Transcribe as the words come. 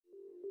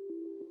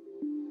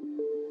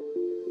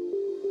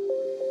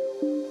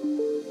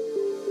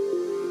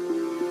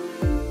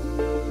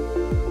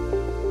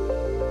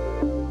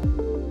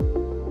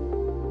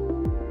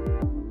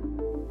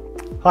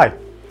Hi,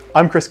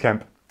 I'm Chris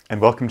Kemp and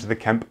welcome to the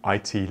Kemp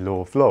IT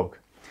Law vlog.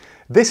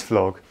 This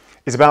vlog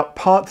is about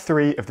part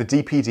 3 of the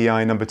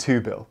DPDI number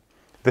 2 bill,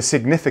 the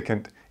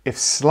significant, if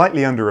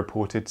slightly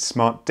underreported,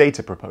 smart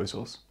data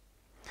proposals.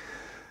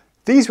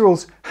 These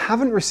rules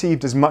haven't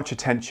received as much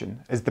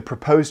attention as the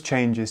proposed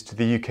changes to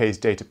the UK's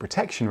data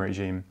protection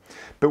regime,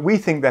 but we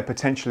think they're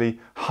potentially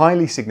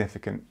highly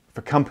significant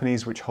for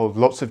companies which hold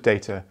lots of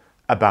data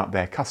about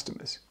their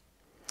customers.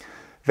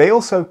 They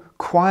also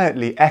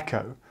quietly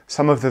echo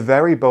some of the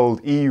very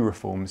bold EU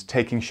reforms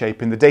taking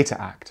shape in the Data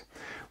Act,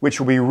 which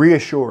will be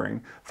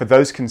reassuring for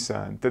those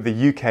concerned that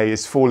the UK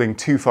is falling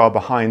too far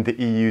behind the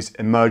EU's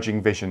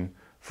emerging vision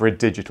for a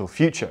digital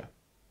future.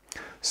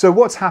 So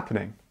what's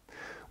happening?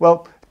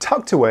 Well,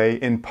 tucked away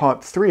in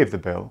part 3 of the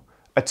bill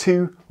are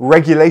 2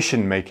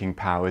 regulation-making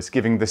powers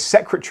giving the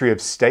Secretary of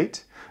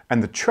State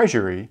and the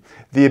Treasury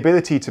the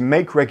ability to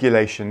make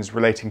regulations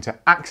relating to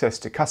access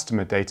to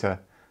customer data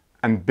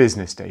and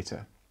business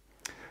data.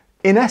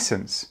 In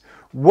essence,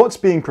 what's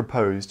being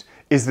proposed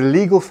is the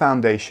legal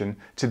foundation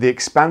to the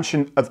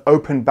expansion of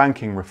open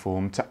banking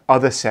reform to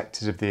other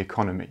sectors of the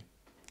economy: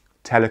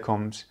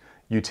 telecoms,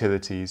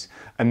 utilities,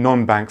 and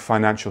non-bank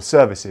financial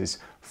services,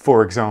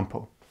 for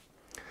example.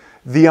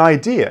 The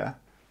idea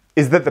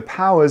is that the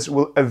powers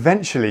will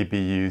eventually be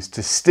used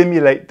to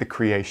stimulate the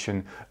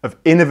creation of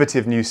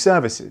innovative new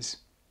services.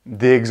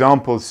 The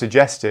examples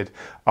suggested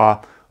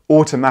are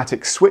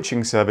automatic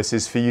switching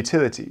services for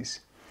utilities,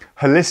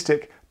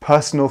 holistic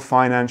personal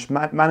finance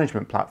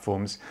management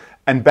platforms,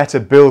 and better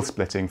bill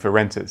splitting for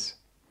renters.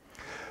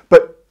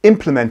 But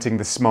implementing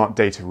the smart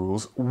data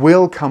rules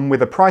will come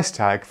with a price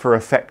tag for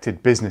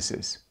affected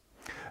businesses.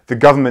 The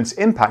government's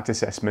impact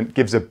assessment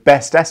gives a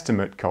best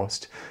estimate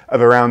cost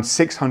of around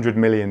 £600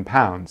 million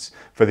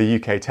for the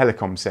UK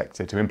telecom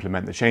sector to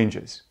implement the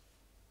changes.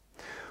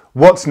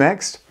 What's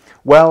next?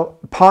 Well,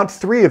 part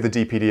 3 of the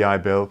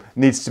DPDI bill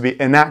needs to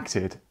be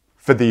enacted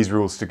for these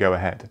rules to go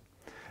ahead.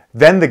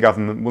 Then the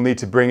government will need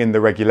to bring in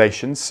the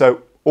regulations,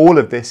 so all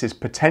of this is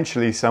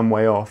potentially some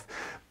way off,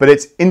 but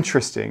it's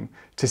interesting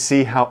to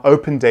see how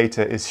open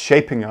data is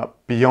shaping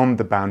up beyond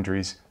the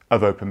boundaries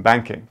of open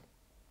banking.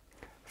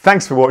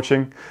 Thanks for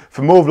watching.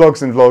 For more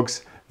vlogs and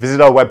vlogs,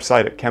 visit our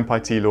website at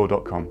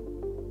kempitlaw.com.